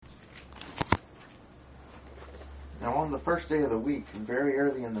Now on the first day of the week, very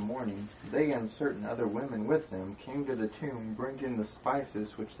early in the morning, they and certain other women with them came to the tomb, bringing the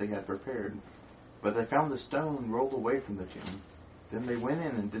spices which they had prepared. But they found the stone rolled away from the tomb. Then they went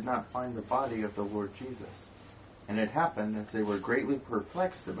in and did not find the body of the Lord Jesus. And it happened, as they were greatly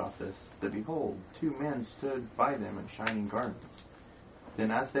perplexed about this, that behold, 2 men stood by them in shining garments.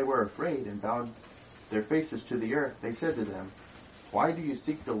 Then as they were afraid and bowed their faces to the earth, they said to them, Why do you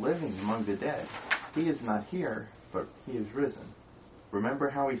seek the living among the dead? He is not here, but he is risen. Remember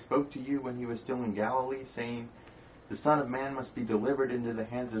how he spoke to you when he was still in Galilee, saying, The Son of Man must be delivered into the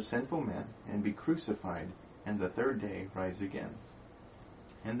hands of sinful men, and be crucified, and the 3rd day rise again.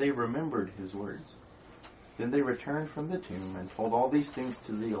 And they remembered his words. Then they returned from the tomb, and told all these things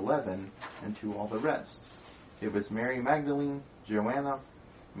to the 11, and to all the rest. It was Mary Magdalene, Joanna,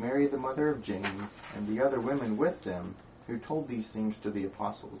 Mary the mother of James, and the other women with them, who told these things to the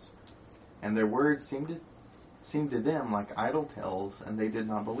apostles. And their words seemed to them like idle tales, and they did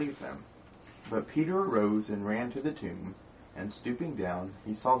not believe them. But Peter arose and ran to the tomb, and stooping down,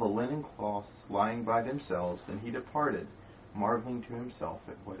 he saw the linen cloths lying by themselves, and he departed, marveling to himself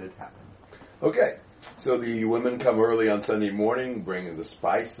at what had happened. Okay, so the women come early on Sunday morning, bringing the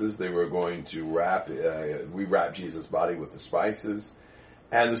spices. They were going to rewrap Jesus' body with the spices,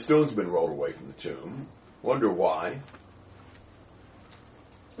 and the stone's been rolled away from the tomb. Wonder why?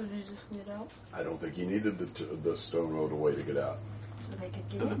 So Jesus can get out? I don't think he needed the stone rolled away to get out. So they could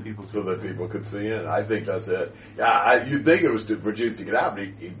get So in? that people could see in. I think that's it. Yeah, you'd think it was for Jesus to get out, but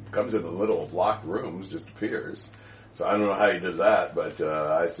he comes in the little locked rooms, just appears. So I don't know how he did that, but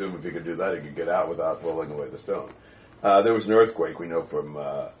I assume if he could do that, he could get out without rolling away the stone. There was an earthquake, we know from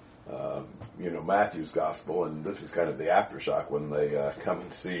Matthew's gospel, and this is kind of the aftershock when they come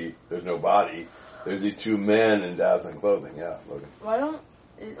and see there's no body. There's these 2 men in dazzling clothing. Yeah, Logan.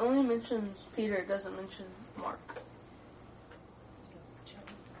 It only mentions Peter, it doesn't mention Mark.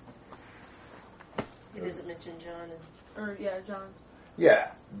 It doesn't mention John. John.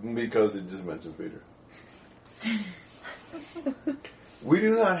 Yeah, because it just mentions Peter. We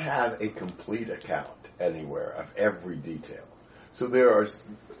do not have a complete account anywhere of every detail. So there's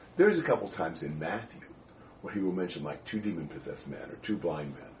a couple times in Matthew where he will mention like 2 demon-possessed men or 2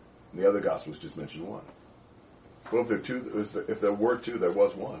 blind men. And the other Gospels just mention 1. Well, if there were 2, there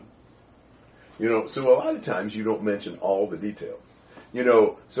was 1. So a lot of times you don't mention all the details.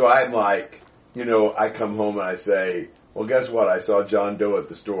 So I'm like, I come home and I say, well, guess what? I saw John Doe at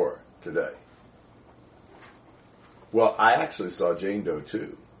the store today. Well, I actually saw Jane Doe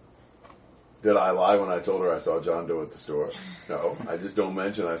too. Did I lie when I told her I saw John Doe at the store? No, I just don't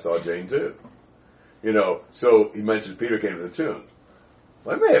mention I saw Jane too. So he mentions Peter came to the tomb.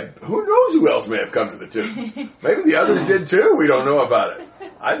 Well, who knows who else may have come to the tomb? Maybe the others did too. We don't know about it.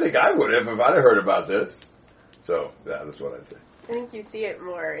 I think I would have if I'd have heard about this. So, yeah, that's what I'd say. I think you see it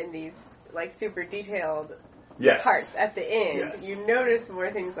more in these, like, super detailed yes. parts at the end. Yes. You notice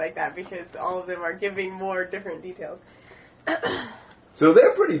more things like that because all of them are giving more different details. So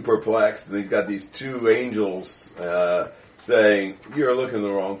they're pretty perplexed, and he's got these 2 angels saying, you're looking in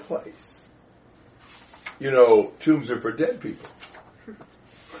the wrong place. Tombs are for dead people.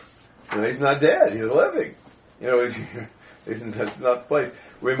 He's not dead. He's living. That's not the place.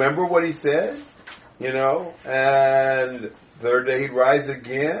 Remember what he said? And 3rd day he'd rise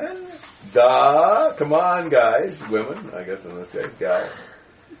again? Duh. Come on, guys. Women, I guess in this case, guys.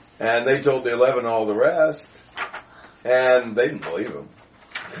 And they told the 11 all the rest. And they didn't believe him.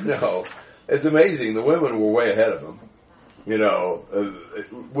 No. It's amazing. The women were way ahead of him.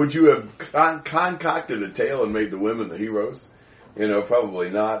 Would you have concocted a tale and made the women the heroes? Probably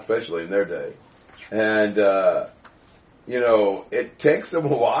not, especially in their day. And, it takes them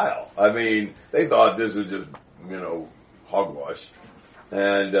a while. I mean, they thought this was just, hogwash.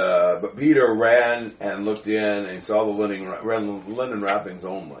 And, but Peter ran and looked in and he saw the linen wrappings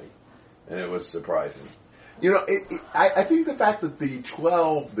only. And it was surprising. I think the fact that the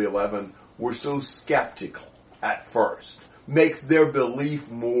 11, were so skeptical at first makes their belief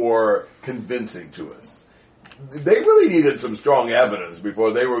more convincing to us. They really needed some strong evidence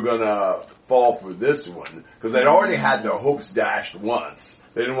before they were going to fall for this one, because they'd already had their hopes dashed once.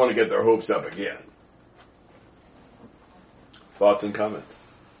 They didn't want to get their hopes up again. Thoughts and comments?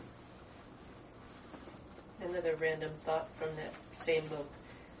 Another random thought from that same book.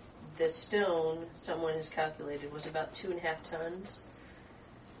 The stone, someone has calculated, was about 2.5 tons.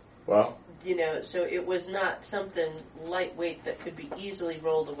 Well, so it was not something lightweight that could be easily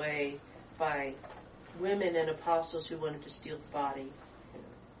rolled away by women and apostles who wanted to steal the body.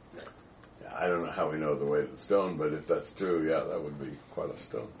 I don't know how we know the weight of the stone, but if that's true, yeah, that would be quite a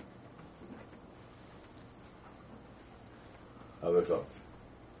stone. Other thoughts?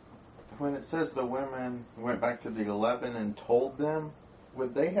 When it says the women went back to the 11 and told them,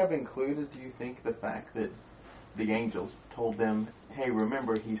 would they have included, do you think, the fact that the angels told them, hey,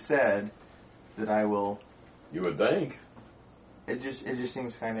 remember, he said that I will... You would think. It just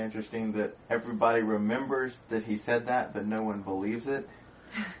seems kind of interesting that everybody remembers that he said that, but no one believes it.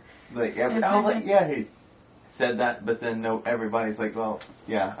 Like, I was like, yeah, he said that, but then no, everybody's like, well,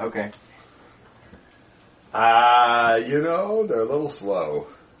 yeah, okay. You know, they're a little slow.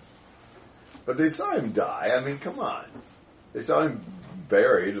 But they saw him die. I mean, come on. They saw him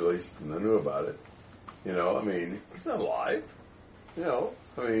buried, at least they knew about it. You know, I mean, he's not alive. You know,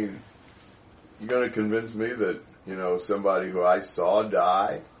 I mean, you're going to convince me that, you know, somebody who I saw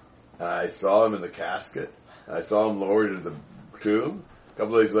die, I saw him in the casket, I saw him lowered into the tomb, a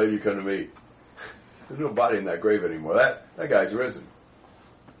couple of days later you come to me, there's no body in that grave anymore. That guy's risen.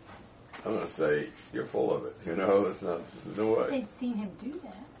 I'm going to say, you're full of it. You know, there's no way. They'd seen him do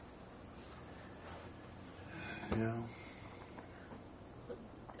that. Yeah.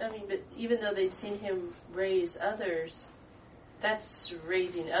 I mean, but even though they'd seen him raise others, that's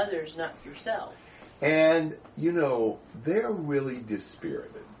raising others, not yourself. And, you know, they're really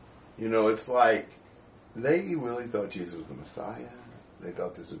dispirited. You know, it's like they really thought Jesus was the Messiah. They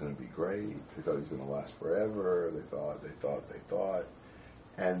thought this was going to be great. They thought he was going to last forever. They thought.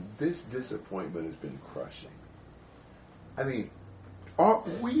 And this disappointment has been crushing. I mean, are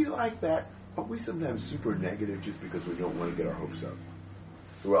we like that? Are we sometimes super negative just because we don't want to get our hopes up?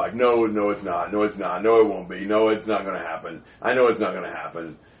 We're like, no, it's not. No, it's not. No, it won't be. No, it's not going to happen. I know it's not going to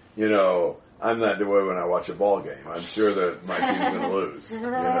happen. You know, I'm not the way when I watch a ball game. I'm sure that my team's going to lose. You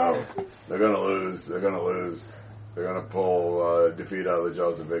know, they're going to lose. They're going to lose. They're going to pull defeat out of the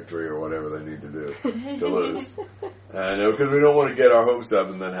jaws of victory or whatever they need to do to lose. And because we don't want to get our hopes up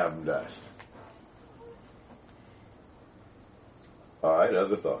and then have them dashed. All right,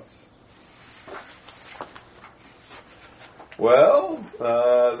 other thoughts? Well,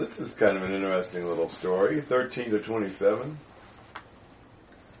 this is kind of an interesting little story. 13 to 27.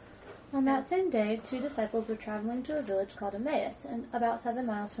 On that same day, 2 disciples were traveling to a village called Emmaus, and about 7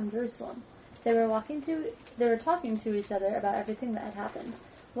 miles from Jerusalem. They were talking to each other about everything that had happened.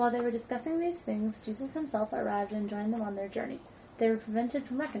 While they were discussing these things, Jesus himself arrived and joined them on their journey. They were prevented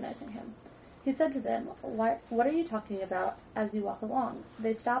from recognizing him. He said to them, "What are you talking about as you walk along?"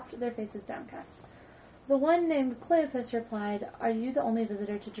 They stopped, their faces downcast. The one named Cleopas replied, "Are you the only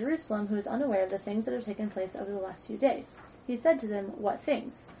visitor to Jerusalem who is unaware of the things that have taken place over the last few days?" He said to them, "What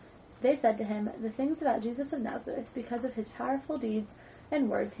things?" They said to him, "The things about Jesus of Nazareth. Because of his powerful deeds and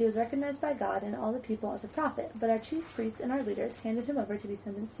words, he was recognized by God and all the people as a prophet, but our chief priests and our leaders handed him over to be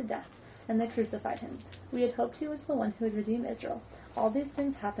sentenced to death, and they crucified him. We had hoped he was the one who would redeem Israel. All these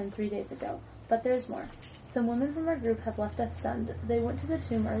things happened 3 days ago. But there is more. Some women from our group have left us stunned. They went to the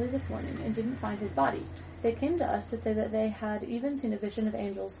tomb early this morning and didn't find his body. They came to us to say that they had even seen a vision of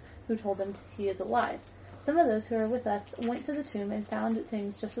angels who told them he is alive. Some of those who were with us went to the tomb and found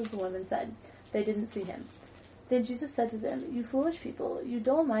things just as the women said. They didn't see him." Then Jesus said to them, "You foolish people, your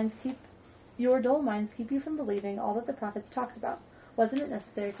dull minds keep you from believing all that the prophets talked about. Wasn't it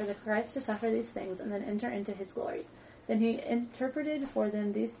necessary for the Christ to suffer these things and then enter into his glory?" Then he interpreted for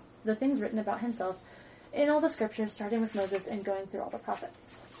them the things written about himself in all the scriptures, starting with Moses and going through all the prophets.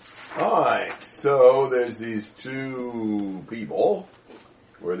 All right, so there's these 2 people.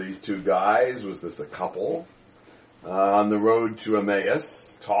 Were these 2 guys? Was this a couple? On the road to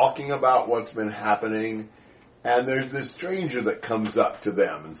Emmaus, talking about what's been happening. And there's this stranger that comes up to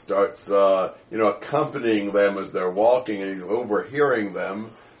them and starts, accompanying them as they're walking, and he's overhearing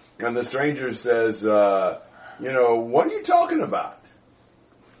them. And the stranger says, what are you talking about?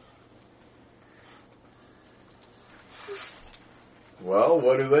 Well,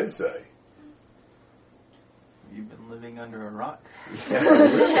 what do they say? You've been living under a rock? Yeah,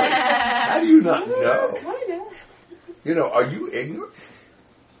 really? How do you not know? Kind of. Are you ignorant?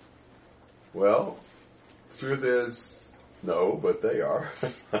 Well, truth is, no, but they are.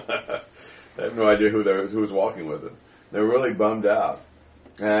 They have no idea who's walking with them. They're really bummed out.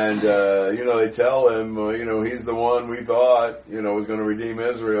 And, they tell him, he's the one we thought, was going to redeem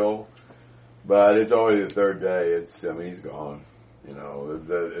Israel. But it's already the 3rd day. He's gone.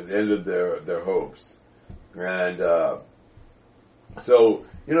 It ended their hopes. And, so,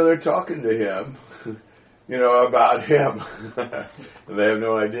 they're talking to him, about him. And they have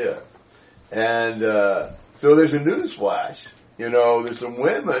no idea. And, so there's a news flash. There's some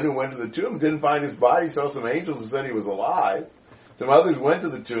women who went to the tomb, didn't find his body, saw some angels who said he was alive. Some others went to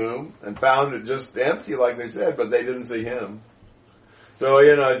the tomb and found it just empty, like they said, but they didn't see him. So,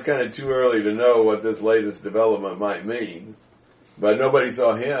 it's kind of too early to know what this latest development might mean. But nobody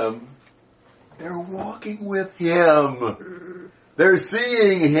saw him. They're walking with him. They're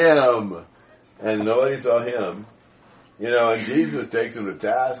seeing him. And nobody saw him. You know, and Jesus takes him to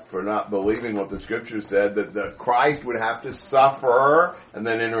task for not believing what the scripture said, that the Christ would have to suffer and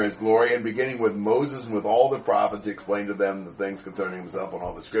then enter his glory. And beginning with Moses and with all the prophets, he explained to them the things concerning himself and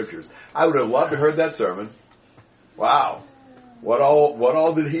all the scriptures. I would have loved to have heard that sermon. Wow. What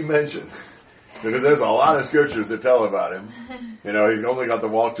all did he mention? Because there's a lot of scriptures that tell about him. You know, he's only got to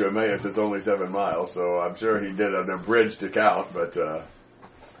walk to Emmaus. It's only 7 miles, so I'm sure he did an abridged account. But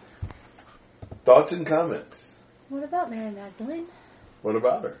thoughts and comments? What about Mary Magdalene? What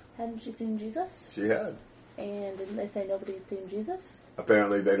about her? Hadn't she seen Jesus? She had. And didn't they say nobody had seen Jesus?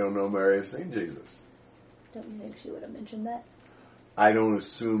 Apparently they don't know Mary has seen Jesus. Don't you think she would have mentioned that? I don't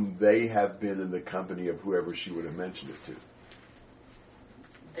assume they have been in the company of whoever she would have mentioned it to.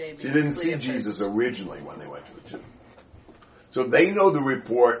 She didn't see Jesus originally when they went to the tomb. So they know the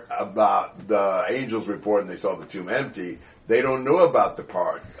report about the angel's report and they saw the tomb empty. They don't know about the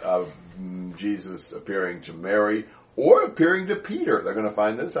part of Jesus appearing to Mary or appearing to Peter. They're going to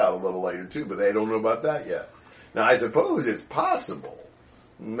find this out a little later too, but they don't know about that yet. Now I suppose it's possible,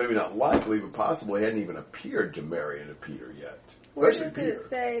 maybe not likely, but possible he hadn't even appeared to Mary and to Peter yet. Where does Especially it Peter.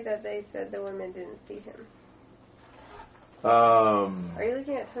 say that they said the women didn't see him? Are you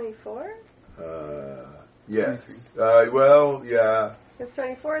looking at 24? Yes. Well, yeah. Because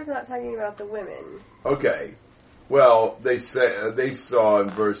 24 is not talking about the women. Okay. Well, they saw in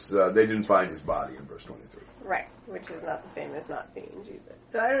verse, they didn't find his body in verse 23. Right, which is not the same as not seeing Jesus.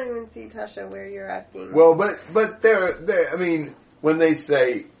 So I don't even see, Tasha, where you're asking. Well, but they're, I mean, when they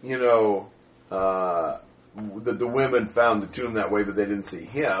say, you know, that the women found the tomb that way, but they didn't see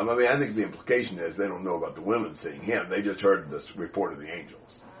him, I mean, I think the implication is they don't know about the women seeing him. They just heard this report of the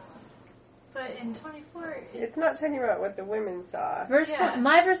angels. But in 24, It's not talking about what the women saw.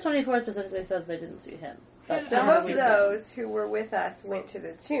 My verse 24 specifically says they didn't see him. But Some of those who were with us went to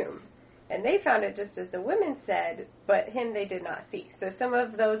the tomb, and they found it just as the women said, but him they did not see. So some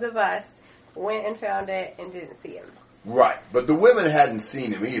of those of us went and found it and didn't see him. Right, but the women hadn't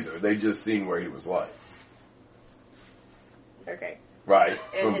seen him either. They just seen where he was lying. Okay. Right.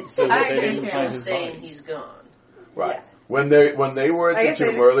 And it's So that they tired didn't of find him his saying body. he's gone. Right. Yeah. When they were I at guess the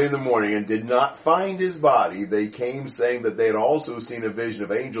they tomb just- early in the morning and did not find his body, they came saying that they had also seen a vision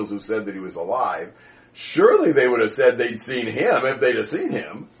of angels who said that he was alive. Surely they would have said they'd seen him if they'd have seen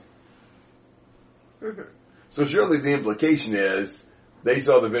him. Mm-hmm. So surely the implication is they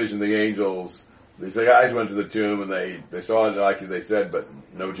saw the vision of the angels. These guys went to the tomb and they saw it like they said, but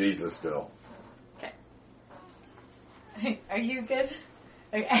no Jesus still. are you good?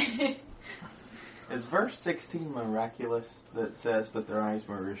 Okay. Is verse 16 miraculous that says, but their eyes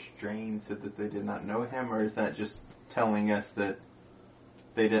were restrained so that they did not know him, or is that just telling us that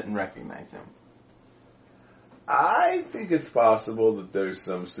they didn't recognize him? I think it's possible that there's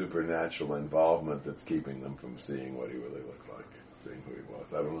some supernatural involvement that's keeping them from seeing what he really looked like, seeing who he was.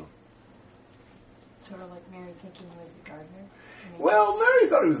 I don't know. Sort of like Mary thinking he was the gardener. I mean, Well, Mary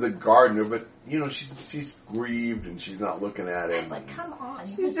thought he was the gardener, but, you know, she's grieved and she's not looking at him. like, come on.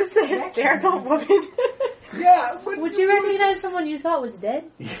 She's just a hysterical woman. Yeah, but... Would you recognize someone you thought was dead?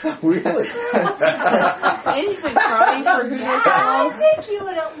 Yeah, really? And he's been crying for who knows how I long. think you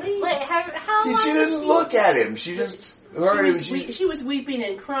would at least. Wait, how long? She didn't look at him. She just heard him. She was weeping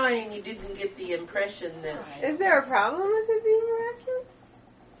and crying. You didn't get the impression that... Is there a problem with it being miraculous?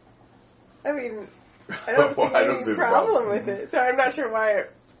 I mean, I don't see Well, I don't any see the problem problem. with it. So I'm not sure why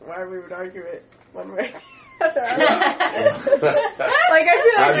we would argue it one way or the other. Like, I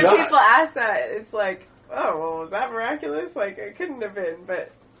feel like I'm when not. people ask that, it's like, oh, well, was that miraculous? Like, it couldn't have been,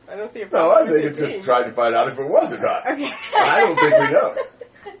 but I don't see a No, problem I with think it it's just being. trying to find out if it was or not. Okay. I don't think we know.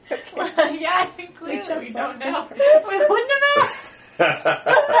 Well, yeah, I think clearly we don't know. We wouldn't have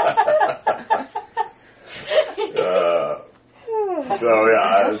asked. So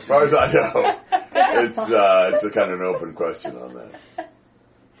yeah, as far as I know, it's a kind of an open question on that.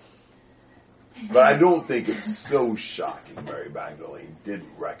 But I don't think it's so shocking Mary Magdalene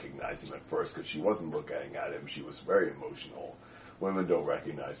didn't recognize him at first because she wasn't looking at him. She was very emotional. Women don't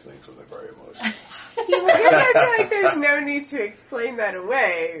recognize things when they're very emotional. I guess I feel like there's no need to explain that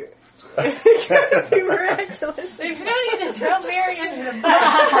away. It could be miraculous. There's no need to throw Mary under the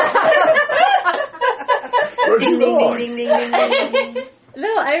Where's Ding, he ding, going? ding, ding, ding, ding, ding, ding.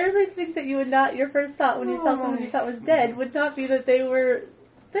 No, I really think that you would not, your first thought when you saw someone you thought was dead would not be that they were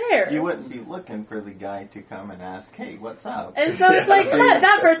there. You wouldn't be looking for the guy to come and ask, hey, what's up? And so it's like,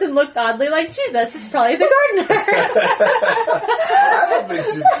 that person looks oddly like Jesus. It's probably the gardener. I don't think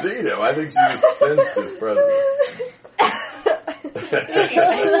she'd seen him. I think she just sensed his presence.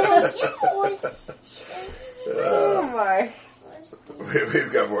 Oh my.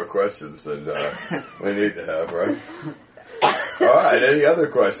 We've got more questions than we need to have, right? All right, any other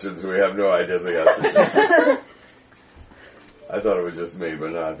questions we have no idea the answer to? I thought it was just me,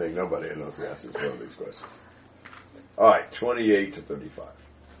 but no, I think nobody knows the answers to some of these questions. All right, 28 to 35.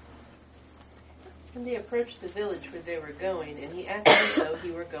 And they approached the village where they were going, and he acted as though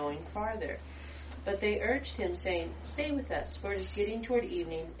he were going farther. But they urged him, saying, "Stay with us, for it is getting toward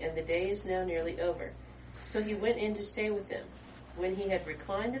evening, and the day is now nearly over." So he went in to stay with them. When he had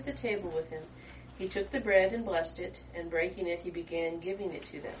reclined at the table with him, he took the bread and blessed it, and breaking it, he began giving it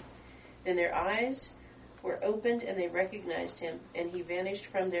to them. Then their eyes were opened, and they recognized him, and he vanished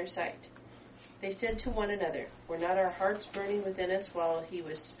from their sight. They said to one another, "Were not our hearts burning within us while he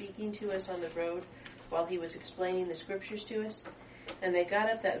was speaking to us on the road, while he was explaining the scriptures to us?" And they got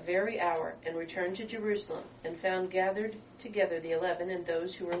up that very hour and returned to Jerusalem, and found gathered together the 11 and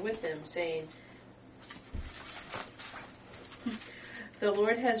those who were with them, saying, "The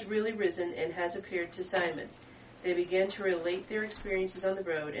Lord has really risen and has appeared to Simon." They began to relate their experiences on the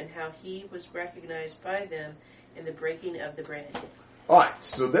road and how he was recognized by them in the breaking of the bread. All right,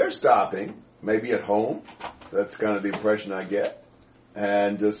 so they're stopping, maybe at home. That's kind of the impression I get.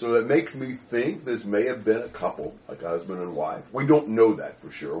 And so that makes me think this may have been a couple, like a husband and wife. We don't know that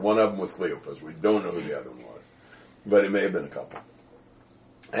for sure. One of them was Cleopas. We don't know who the other one was. But it may have been a couple.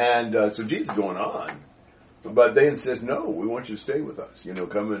 And so Jesus is going on. But they insist, "No, we want you to stay with us. You know,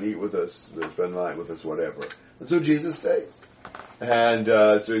 come and eat with us, spend the night with us, whatever." And so Jesus stays. And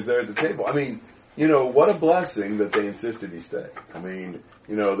so he's there at the table. I mean, you know, what a blessing that they insisted he stay. I mean,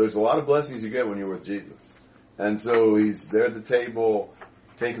 you know, there's a lot of blessings you get when you're with Jesus. And so he's there at the table,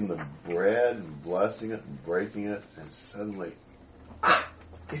 taking the bread and blessing it and breaking it, and suddenly,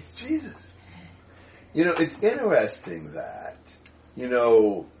 it's Jesus. You know, it's interesting that, you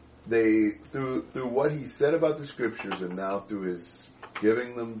know, they, through what he said about the scriptures and now through his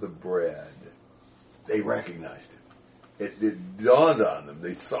giving them the bread, they recognized him. It dawned on them.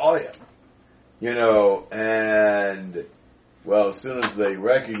 They saw him. You know, and, well, as soon as they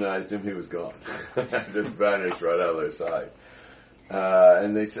recognized him, he was gone. Just vanished right out of their sight.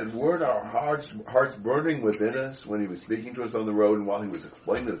 And they said, "Weren't our hearts burning within us when he was speaking to us on the road and while he was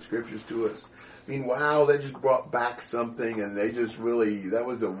explaining the scriptures to us?" I mean, wow, that just brought back something, and they just really, that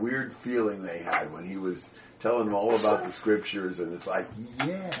was a weird feeling they had when he was telling them all about the scriptures, and it's like,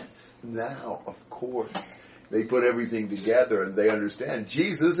 yes, now, of course. They put everything together, and they understand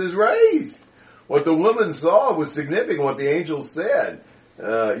Jesus is raised. What the woman saw was significant, what the angel said.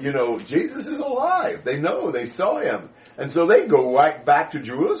 You know, Jesus is alive. They know, they saw him. And so they go right back to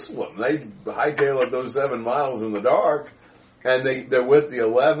Jerusalem. They hightail it those 7 miles in the dark, and they're with the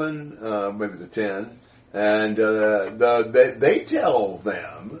 11, maybe the 10, and they tell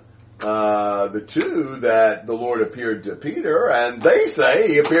them, the 2, that the Lord appeared to Peter, and they say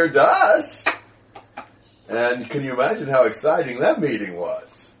he appeared to us. And can you imagine how exciting that meeting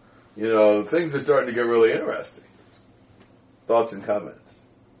was? You know, things are starting to get really interesting. Thoughts and comments?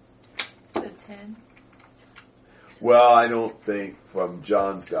 The 10. Well, I don't think from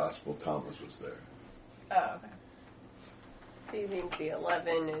John's Gospel Thomas was there. Oh, okay. Do you think the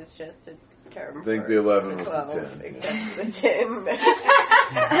 11 is just a term? I think for the 11 was 12, the 10. Except the 10.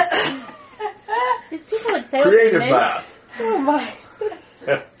 These people would say Creative what they math. Oh my.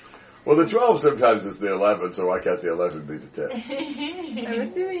 Well, the 12 sometimes is the 11, so why can't the 11 be the 10? I'm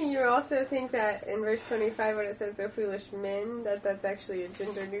assuming you also think that in verse 25 when it says "O foolish men," that's actually a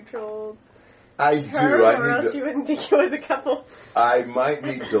gender neutral I term, do. or else you wouldn't think it was a couple. I might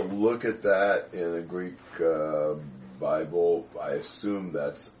need to look at that in a Greek Bible. I assume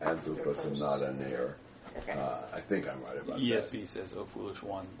that's anthropos and not aner. Okay. I think I'm right about that. ESV says, "O foolish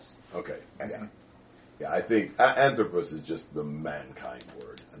ones." Okay, yeah. Yeah, I think anthropos is just the mankind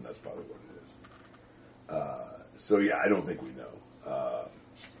word, and that's probably what it is. So yeah, I don't think we know.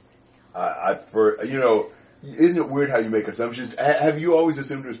 You know, isn't it weird how you make assumptions? Have you always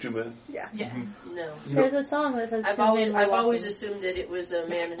assumed it was 2 men? Yeah. Yes. No. There's a song that says I've two men were always walking. assumed that it was a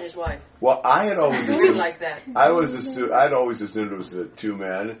man and his wife. Well, I had always Weird assumed like that. I'd always assumed it was 2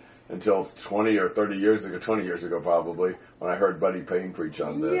 men until 20 or 30 years ago, 20 years ago probably, when I heard Buddy Payne preach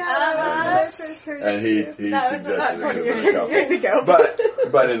on this. Yeah, I first heard And it he too. suggested Not it 20 was years, a couple. years ago.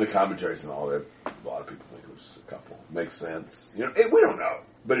 But in the commentaries and all that, a lot of people think it was a couple. Makes sense. You know, we don't know,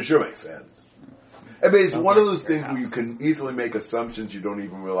 but it sure makes sense. I mean, it's one of those things where you can easily make assumptions you don't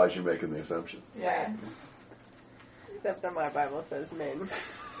even realize you're making the assumption. Yeah. Except that my Bible says men.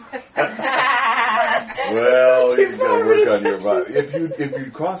 Well, you gotta work on your Bible. If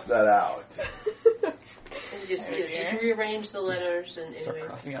you cross that out, just rearrange the letters and Start anyways.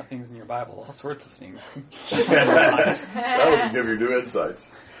 crossing out things in your Bible, all sorts of things. That would give you new insights.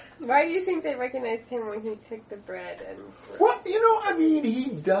 Why do you think they recognized him when he took the bread and... Well, I mean,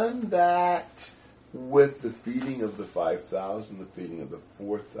 he'd done that with the feeding of the 5,000, the feeding of the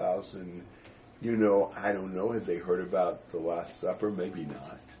 4,000. I don't know. Had they heard about the Last Supper? Maybe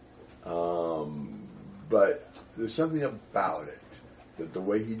not. But there's something about it, that the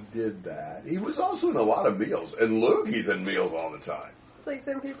way he did that. He was also in a lot of meals. And Luke, he's in meals all the time. It's like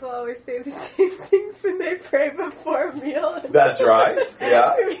some people always say the same things when they pray before a meal. That's right.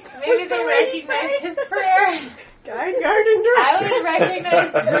 Yeah. Maybe they recognize his prayer. Guide, guard, and I direct. would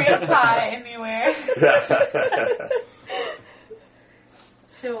recognize Grandpa anywhere.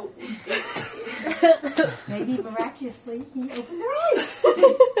 So, Maybe miraculously he opened their eyes.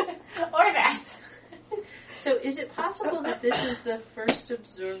 Or that. so is it possible that this is the first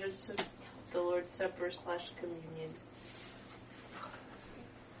observance of the Lord's Supper / communion?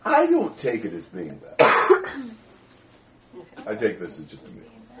 I don't take it as being that. I take this as just a meal.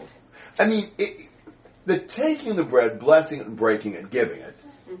 I mean, the taking the bread, blessing it and breaking it, giving it,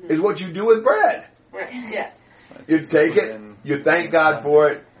 is what you do with bread. Right, yeah. You take it, you thank God for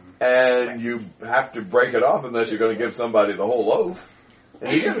it, and you have to break it off unless you're going to give somebody the whole loaf,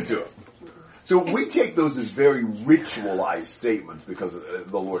 and you give it to them. So we take those as very ritualized statements because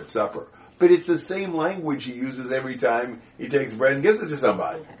of the Lord's Supper. But it's the same language he uses every time he takes bread and gives it to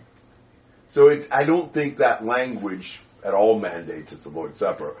somebody. So I don't think that language at all mandates it's the Lord's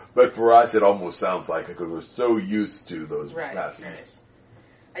Supper. But for us, it almost sounds like it because we're so used to those passages. Right.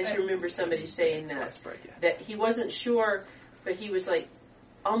 I just remember somebody saying that he wasn't sure, but he was like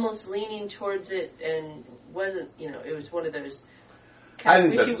almost leaning towards it and wasn't, it was one of those I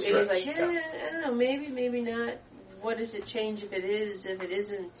think that's a and he's stretch. like, I don't know, maybe not. What does it change if it is, if it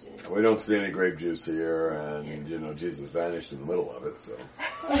isn't? We don't see any grape juice here, and, Jesus vanished in the middle of it, so.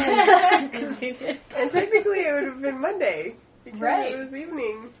 And technically it would have been Monday. Because it was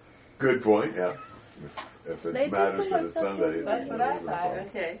evening. Good point, yeah. If it They matters took that the it's Sunday. That's what I thought.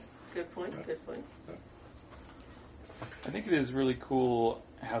 Okay, good point. I think it is really cool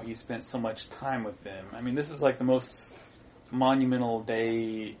how he spent so much time with them. I mean, this is like the most monumental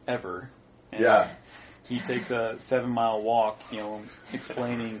day ever. And Yeah. he takes a 7-mile walk,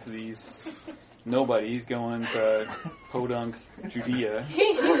 explaining to these nobodies going to Podunk, Judea.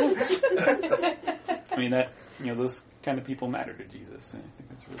 I mean, that, those kind of people matter to Jesus, and I think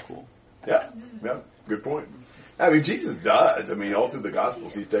that's really cool. Yeah, good point. I mean, Jesus does. I mean, all through the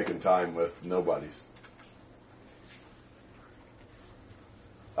Gospels, he's taken time with nobodies.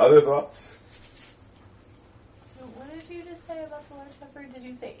 Other thoughts? What did you just say about the Lord's Supper? Did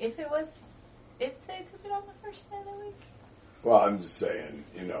you say if they took it on the first day of the week? Well, I'm just saying,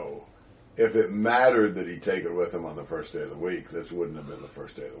 if it mattered that he take it with him on the first day of the week, this wouldn't have been the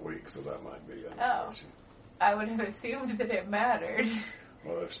first day of the week, so that might be another question. I would have assumed that it mattered.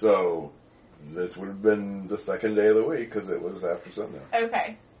 Well, if so, this would have been the second day of the week because it was after Sunday.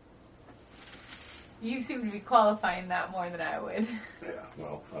 Okay. You seem to be qualifying that more than I would. Yeah,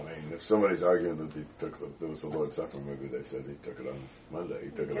 well, I mean, if somebody's arguing that it was the Lord's Supper, maybe they said he took it on Monday. He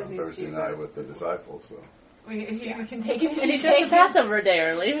took it on Thursday night with the disciples, so. You can take it. And he took the Passover a day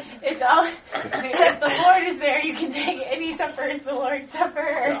early. It's all because the Lord is there. You can take any supper as the Lord's Supper.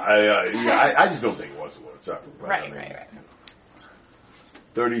 I just don't think it was the Lord's Supper. Right.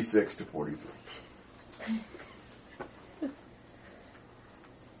 36 to 43.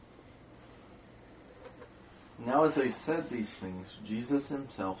 Now as they said these things, Jesus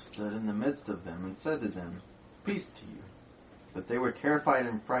himself stood in the midst of them and said to them, "Peace to you." But they were terrified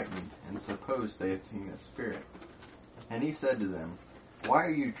and frightened, and supposed they had seen a spirit. And he said to them, "Why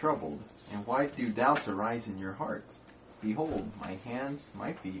are you troubled, and why do doubts arise in your hearts? Behold, my hands,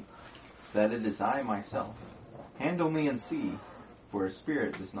 my feet, that it is I myself. Handle me and see, for a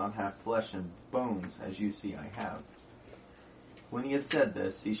spirit does not have flesh and bones, as you see I have." When he had said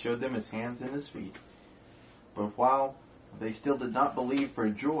this, he showed them his hands and his feet. But while they still did not believe for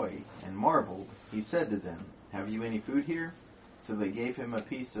joy and marveled, he said to them, "Have you any food here?" So they gave him a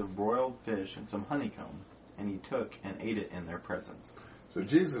piece of broiled fish and some honeycomb, and he took and ate it in their presence. So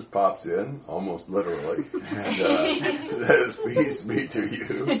Jesus pops in, almost literally, and says, "Peace be to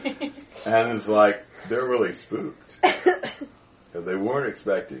you." And it's like, they're really spooked. If they weren't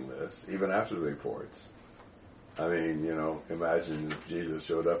expecting this, even after the reports. I mean, imagine if Jesus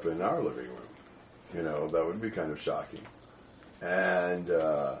showed up in our living room. That would be kind of shocking. And,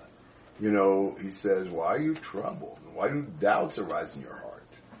 he says, "Why are you troubled? Why do doubts arise in your heart?"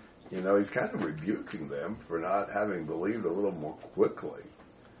 He's kind of rebuking them for not having believed a little more quickly.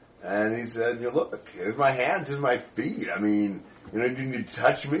 And he said, look, here's my hands, here's my feet. I mean, do you need to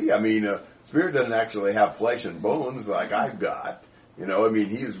touch me? I mean, spirit doesn't actually have flesh and bones like I've got. I mean,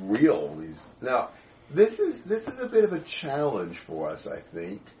 he's real. Now, this is a bit of a challenge for us, I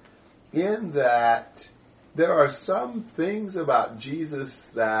think, in that there are some things about Jesus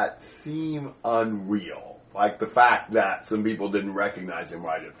that seem unreal, like the fact that some people didn't recognize him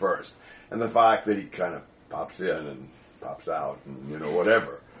right at first, and the fact that he kind of pops in and pops out and,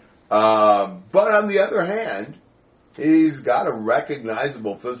 whatever. But on the other hand, he's got a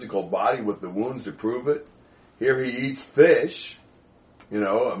recognizable physical body with the wounds to prove it. Here he eats fish.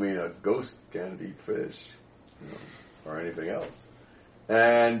 I mean, a ghost can't eat fish, or anything else.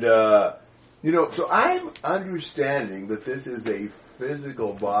 And, so I'm understanding that this is a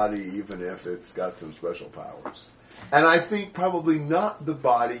physical body, even if it's got some special powers. And I think probably not the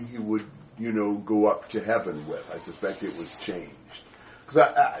body he would, go up to heaven with. I suspect it was changed.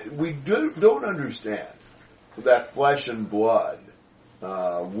 Because we don't understand that flesh and blood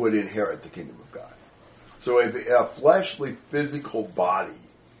would inherit the kingdom of God. So a fleshly physical body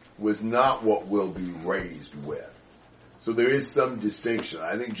was not what we'll be raised with. So there is some distinction.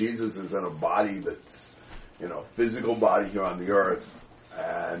 I think Jesus is in a body that's, physical body here on the earth,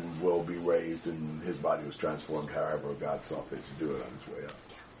 and will be raised, and his body was transformed however God saw fit to do it on his way up.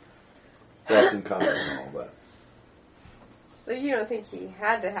 Thoughts and comments on all that. So you don't think he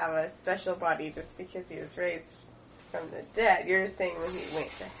had to have a special body just because he was raised from the dead? You're just saying when he went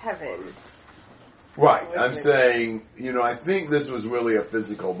to heaven. Right. I'm saying, I think this was really a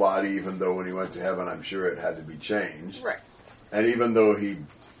physical body, even though when he went to heaven, I'm sure it had to be changed. Right. And even though he,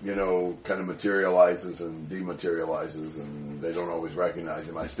 kind of materializes and dematerializes and they don't always recognize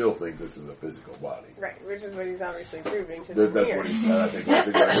him, I still think this is a physical body. Right, which is what he's obviously proving to them That's here. what he said. I think that's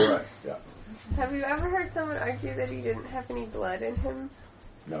exactly right. Yeah. Have you ever heard someone argue that he didn't have any blood in him?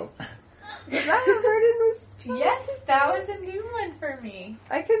 No. Because I have heard in response. Yes, that was a new one for me.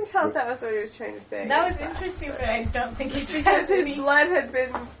 I couldn't tell if that was what he was trying to say. That was interesting, but I don't think it's Because his blood had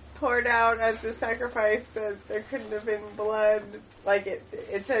been poured out as a sacrifice, that there couldn't have been blood. Like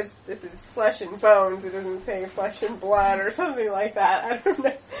it says this is flesh and bones. It doesn't say flesh and blood or something like that. I don't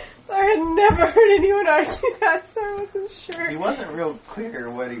know. I had never heard anyone argue that, so I wasn't sure. He wasn't real clear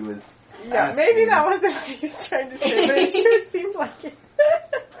what he was Yeah, asking. maybe that wasn't what he was trying to say, but it sure seemed like it.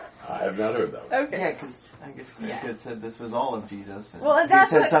 I have not heard that one. Okay. Yeah, because I guess Craig had said this was all of Jesus. And Well, he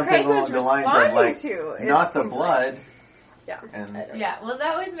that's said what something Craig was along the lines of, responding like, to. It not the seemed blood. Yeah. And Yeah, well,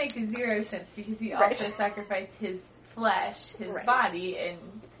 that would make zero sense because he Right. also sacrificed his flesh, his Right. body, and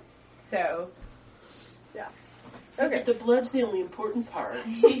so. Okay. But the blood's the only important part.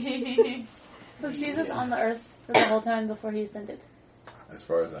 Was Jesus on the earth for the whole time before he ascended? As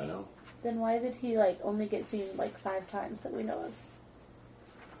far as I know. Then why did he only get seen 5 times that we know of?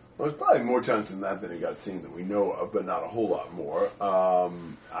 Well, it's probably more times than that he got seen that we know of, but not a whole lot more.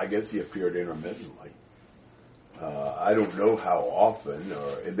 I guess he appeared intermittently. I don't know how often,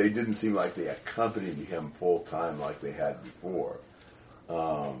 or they didn't seem like they accompanied him full time like they had before.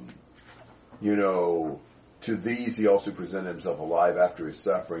 To these he also presented himself alive after his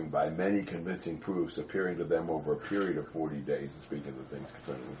suffering by many convincing proofs, appearing to them over a period of 40 days and speaking of the things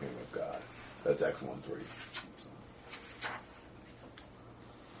concerning the kingdom of God. That's Acts 1:3.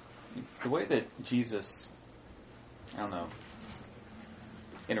 The way that Jesus,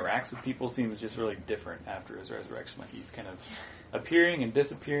 interacts with people seems just really different after his resurrection. Like he's kind of appearing and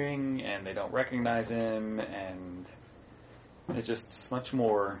disappearing, and they don't recognize him, and it's just much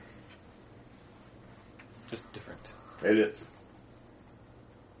more just different. It is.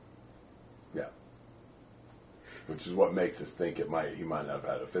 Yeah. Which is what makes us think he might not have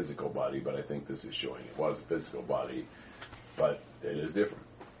had a physical body, but I think this is showing it was a physical body, but it is different.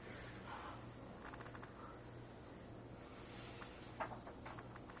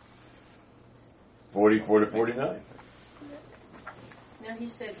 (44 to 49). Now he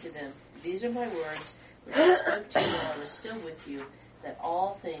said to them, "These are my words which I spoke to you while I was still with you, that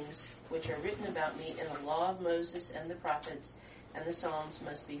all things which are written about me in the law of Moses and the prophets and the Psalms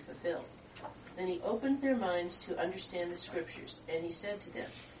must be fulfilled." Then he opened their minds to understand the Scriptures, and he said to them,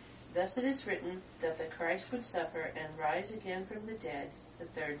 "Thus it is written that the Christ would suffer and rise again from the dead the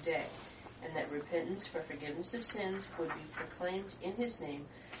third day, and that repentance for forgiveness of sins would be proclaimed in his name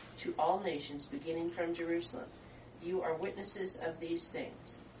to all nations, beginning from Jerusalem. You are witnesses of these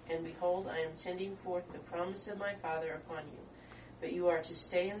things. And behold, I am sending forth the promise of my Father upon you. But you are to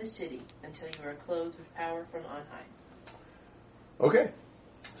stay in the city until you are clothed with power from on high." Okay.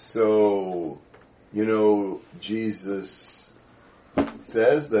 So, Jesus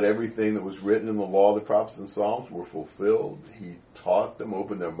says that everything that was written in the law, the prophets, and Psalms were fulfilled. He taught them,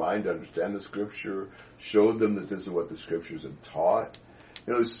 opened their mind to understand the Scripture, showed them that this is what the Scriptures have taught.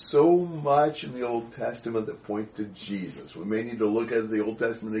 There's so much in the Old Testament that points to Jesus. We may need to look at the Old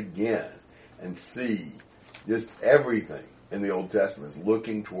Testament again and see just everything in the Old Testament is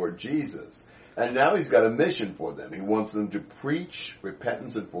looking toward Jesus. And now he's got a mission for them. He wants them to preach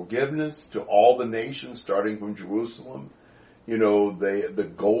repentance and forgiveness to all the nations, starting from Jerusalem. You know,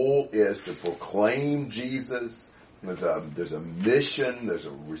 the goal is to proclaim Jesus. There's a mission, there's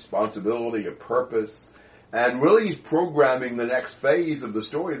a responsibility, a purpose. And really he's programming the next phase of the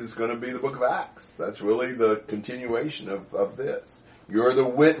story that's going to be the book of Acts. That's really the continuation of this. You're the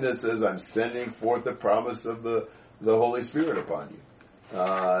witnesses. I'm sending forth the promise of the Holy Spirit upon you.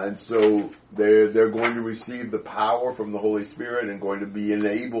 And so they're going to receive the power from the Holy Spirit and going to be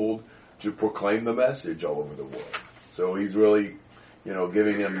enabled to proclaim the message all over the world. So he's really,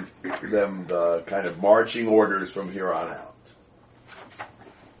 giving them the kind of marching orders from here on out.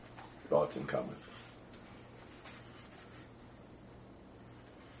 Thoughts and comments?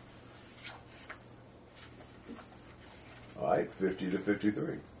 All right, 50 to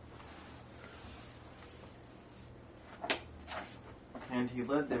 53. And he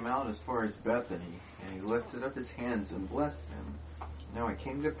led them out as far as Bethany, and he lifted up his hands and blessed them. Now it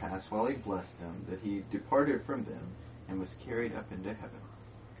came to pass, while he blessed them, that he departed from them, and was carried up into heaven.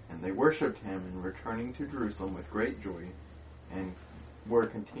 And they worshipped him, and returning to Jerusalem with great joy, and were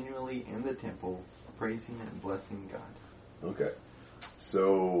continually in the temple, praising and blessing God. Okay.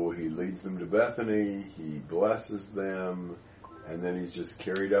 So he leads them to Bethany, he blesses them, and then he's just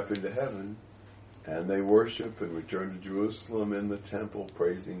carried up into heaven. And they worship and return to Jerusalem in the temple,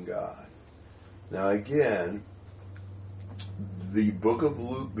 praising God. Now again, the book of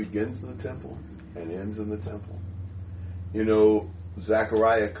Luke begins in the temple and ends in the temple.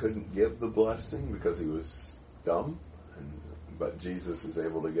 Zechariah couldn't give the blessing because he was dumb, but Jesus is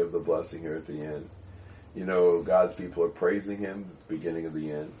able to give the blessing here at the end. God's people are praising him at the beginning of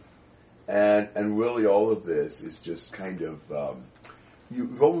the end. And really all of this is just kind of,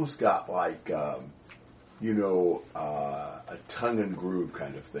 you've almost got like, a tongue and groove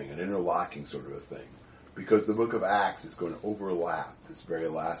kind of thing, an interlocking sort of a thing. Because the book of Acts is going to overlap this very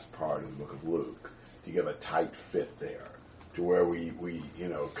last part of the book of Luke to give a tight fit there to where we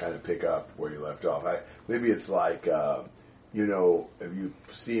kind of pick up where you left off. Maybe it's like, have you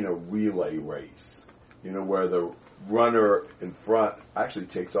seen a relay race? Where the runner in front actually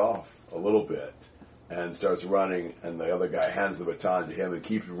takes off a little bit and starts running, and the other guy hands the baton to him and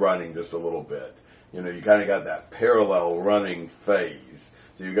keeps running just a little bit. You kind of got that parallel running phase.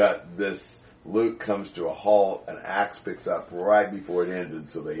 So you got this, Luke comes to a halt, and Acts picks up right before it ended,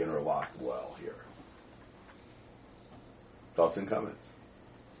 so they interlock well here. Thoughts and comments?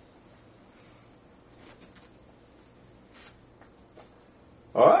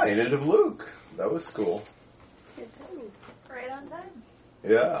 All right, end of Luke. That was cool. Good timing. Right on time.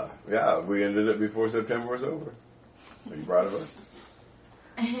 Yeah. We ended it before September was over. Are you proud of us?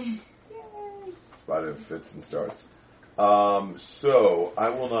 Yay. Spite of fits and starts. So I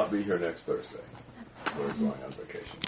will not be here next Thursday. We're going on vacation.